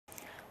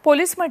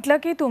Police म्हटलं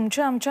की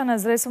तुमच्या आमच्या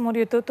नजरेसमोर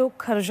येतो तो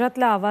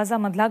खर्जातला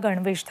आवाजामधला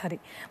गणवेशधारी.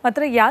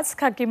 मात्र याच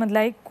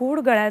खाकीमधला एक गूढ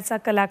गळ्याचा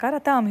कलाकार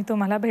आता आम्ही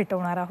तुम्हाला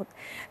भेटवणार आहोत.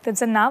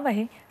 त्याचं नाव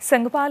आहे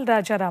संघपाल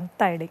राजाराम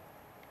तायडे.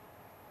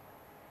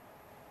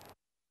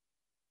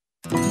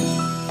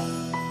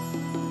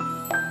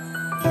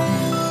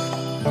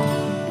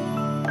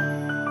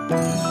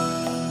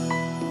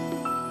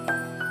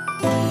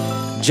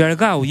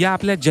 जळगाव या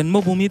आपल्या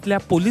जन्मभूमीतल्या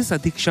पोलीस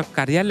अधीक्षक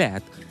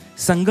कार्यालयात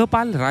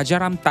संघपाल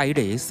राजाराम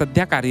तायडे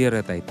सध्या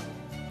कार्यरत आहेत.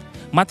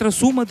 मात्र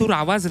सुमधुर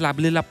आवाज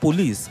लाभलेला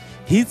पोलीस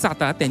हीच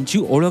आता त्यांची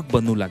ओळख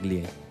बनू लागली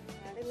आहे.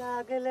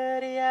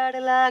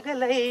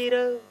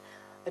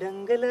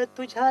 रंगल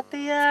तुझ्यात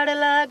याड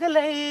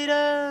लागलंय र,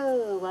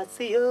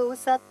 वासियो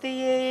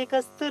साथी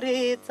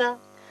कस्तुरीचा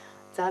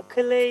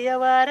चाखले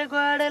यवार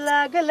गोड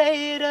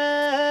लागलंय र,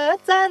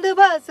 चांद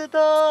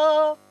भासतो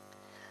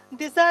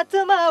दिसाच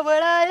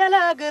मावळाया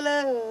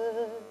लागलं,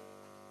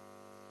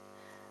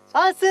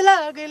 आस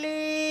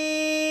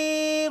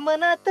लागली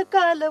मनात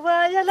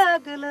कालवाया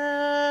लागलं,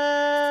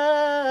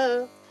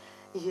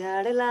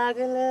 याड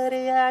लागलं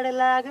रे याड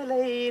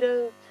लागलंय र,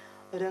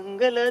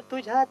 रंगल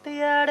तुझ्यात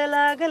याड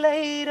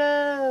लागलंय र,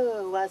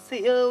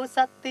 वासियो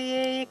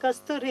साथी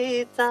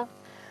कस्तुरीचा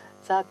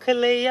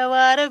चाखले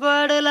यवार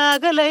गोड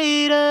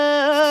लागलंय र.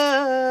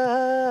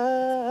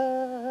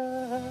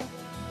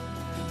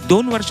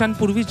 2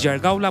 वर्षांपूर्वी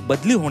जळगावला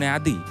बदली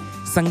होण्याआधी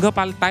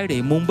संघपाल तायडे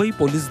मुंबई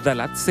पोलीस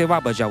दलात सेवा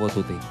बजावत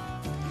होते.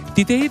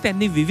 तिथेही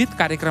त्यांनी विविध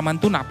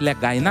कार्यक्रमांतून आपल्या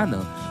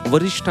गायनानं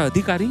वरिष्ठ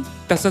अधिकारी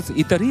तसंच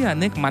इतरही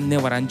अनेक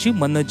मान्यवरांची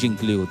मनं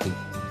जिंकली होती.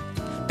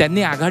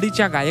 त्यांनी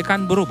आघाडीच्या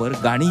गायकांबरोबर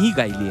गाणीही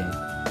गायली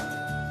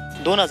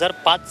आहेत.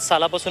 2005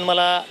 सालापासून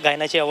मला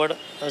गायनाची आवड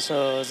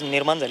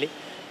निर्माण झाली.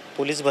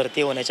 पोलीस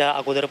भरती होण्याच्या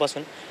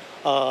अगोदरपासून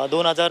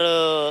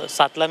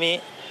 2007ला मी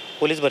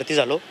पोलीस भरती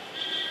झालो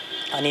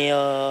आणि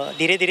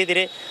धीरे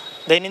धीरे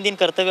दैनंदिन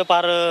कर्तव्य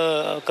पार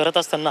करत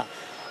असताना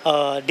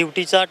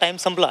ड्युटीचा टाईम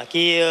संपला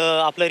की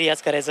आपलं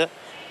रियाज करायचं.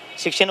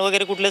 शिक्षण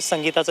वगैरे कुठलंच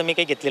संगीताचं मी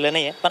काही घेतलेलं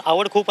नाही आहे, पण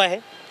आवड खूप आहे.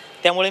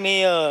 त्यामुळे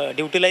मी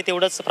ड्युटीलाही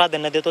तेवढंच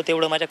प्राधान्य देतो,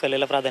 तेवढं माझ्या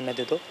कलेला प्राधान्य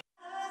देतो.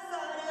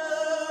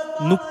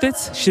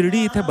 नुकतेच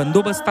शिर्डी इथे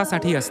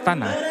बंदोबस्तासाठी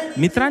असताना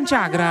मित्रांच्या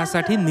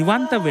आग्रहासाठी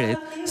निवांत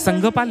वेळेत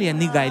संघपाल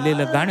यांनी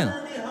गायलेलं गाणं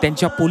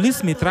त्यांच्या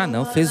पोलीस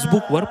मित्रानं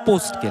फेसबुकवर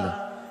पोस्ट केलं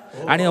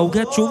आणि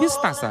अवघ्या 24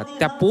 तासात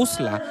त्या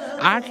पोस्टला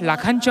 8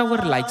 लाखांच्या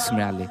वर लाईक्स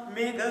मिळाले.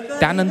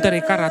 त्यानंतर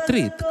एका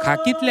रात्रीत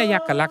खाकीतल्या या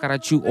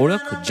कलाकाराची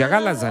ओळख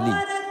जगाला झाली.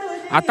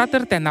 आता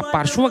तर त्यांना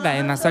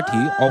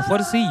पार्श्वगायनासाठी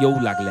ऑफर्सही येऊ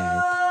लागल्या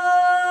आहेत.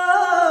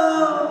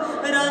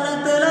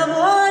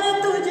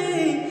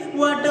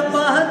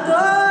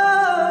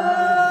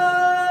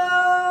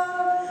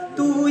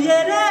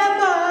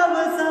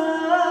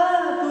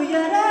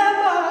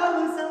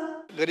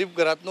 गरीब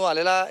घरातून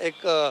आलेला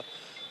एक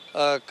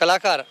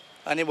कलाकार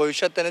आणि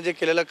भविष्यात त्याने जे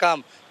केलेलं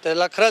काम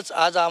त्याला खरंच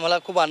आज आम्हाला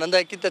खूप आनंद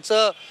आहे की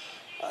त्याचं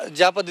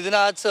ज्या पद्धतीनं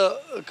आज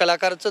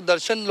कलाकाराचं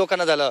दर्शन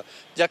लोकांना झालं,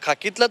 ज्या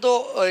खाकीतला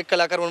तो एक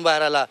कलाकार म्हणून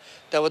बाहेर आला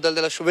त्याबद्दल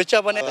त्याला शुभेच्छा.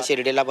 पण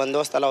शिर्डीला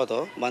बंदोबस्ताला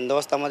होतो.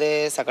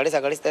 बंदोबस्तामध्ये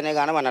सकाळीच त्याने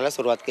गाणं म्हणायला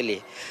सुरुवात केली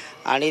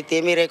आणि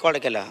ते मी रेकॉर्ड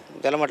केलं.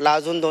 त्याला म्हटलं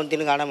अजून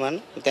 2-3 गाणं म्हण.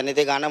 त्याने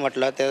ते गाणं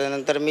म्हटलं.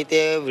 त्यानंतर मी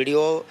ते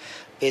व्हिडिओ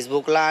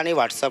फेसबुकला आणि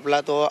व्हॉट्सअपला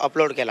तो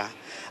अपलोड केला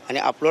आणि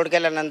अपलोड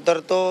केल्यानंतर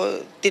तो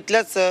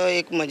तिथल्याच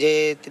एक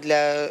म्हणजे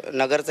तिथल्या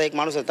नगरचा एक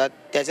माणूस होता,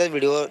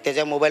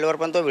 त्याच्या मोबाईलवर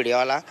पण तो व्हिडिओ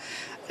आला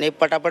आणि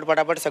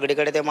पटापट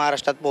सगळीकडे ते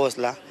महाराष्ट्रात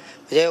पोहोचला.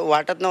 म्हणजे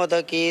वाटत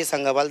नव्हतं की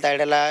संघपाल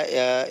तायडेला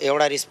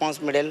एवढा रिस्पॉन्स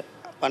मिळेल.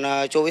 पण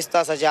 24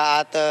 तासाच्या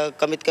आत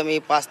कमीत कमी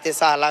 5 ते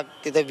 6 लाख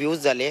तिथे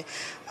व्ह्यूज झाले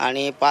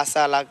आणि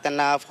 5-6 लाख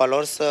त्यांना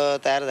फॉलोअर्स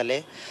तयार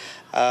झाले.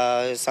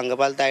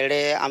 संघपाल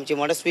तायडे आमची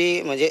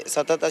मनस्वी म्हणजे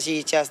सतत अशी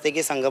इच्छा असते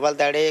की संघपाल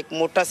तायडे एक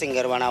मोठा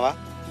सिंगर बनावा.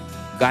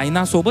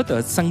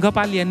 गायनासोबतच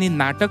संघपाल यांनी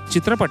नाटक,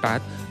 चित्रपटात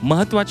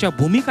महत्त्वाच्या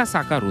भूमिका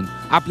साकारून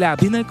आपल्या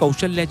अभिनय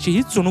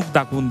कौशल्याचीही चुणूक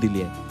दाखवून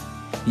दिली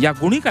आहे. या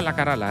गुणी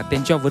कलाकाराला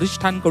त्यांच्या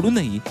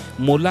वरिष्ठांकडूनही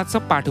मोलाचं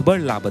पाठबळ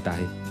लाभत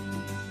आहे.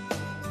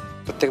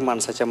 प्रत्येक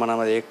माणसाच्या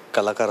मनामध्ये एक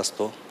कलाकार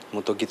असतो.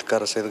 मग तो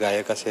गीतकार असेल,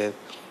 गायक असेल,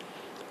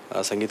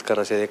 संगीतकार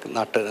असेल, एक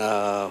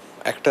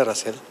ॲक्टर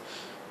असेल.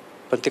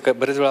 पण ते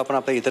बरेच वेळा आपण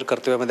आपल्या इतर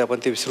कर्तव्यामध्ये आपण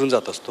ते विसरून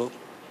जात असतो.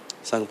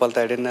 संघपाल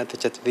तायडेंना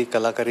त्याच्यातली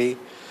कलाकारी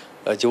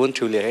जिवंत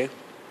ठेवली आहे.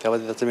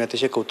 त्याबद्दल त्याचं मी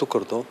अतिशय कौतुक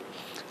करतो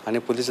आणि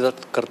पोलीस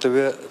दलात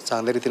कर्तव्य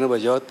चांगल्या रीतीनं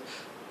बजावत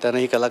त्यांना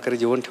ही कलाकारी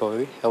जीवन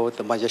ठेवावी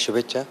याबाबत माझ्या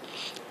शुभेच्छा.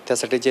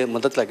 त्यासाठी जे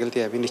मदत लागेल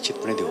ती आम्ही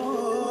निश्चितपणे देऊ.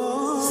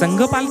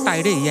 संघपाल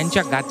तायडे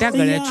यांच्या गात्या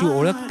गळ्याची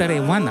ओळख तर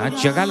एव्हाना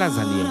जगाला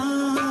झाली आहे.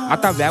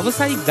 आता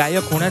व्यावसायिक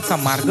गायक होण्याचा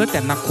मार्ग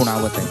त्यांना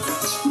खुणावत आहे.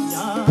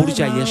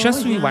 पुढच्या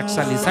यशस्वी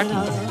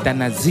वाटचालीसाठी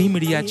त्यांना झी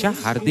मीडियाच्या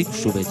हार्दिक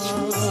शुभेच्छा.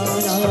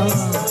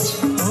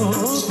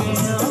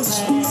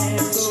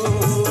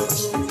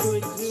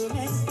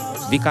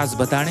 विकास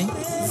बताणे,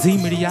 झी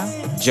मीडिया,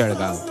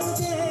 जळगाव.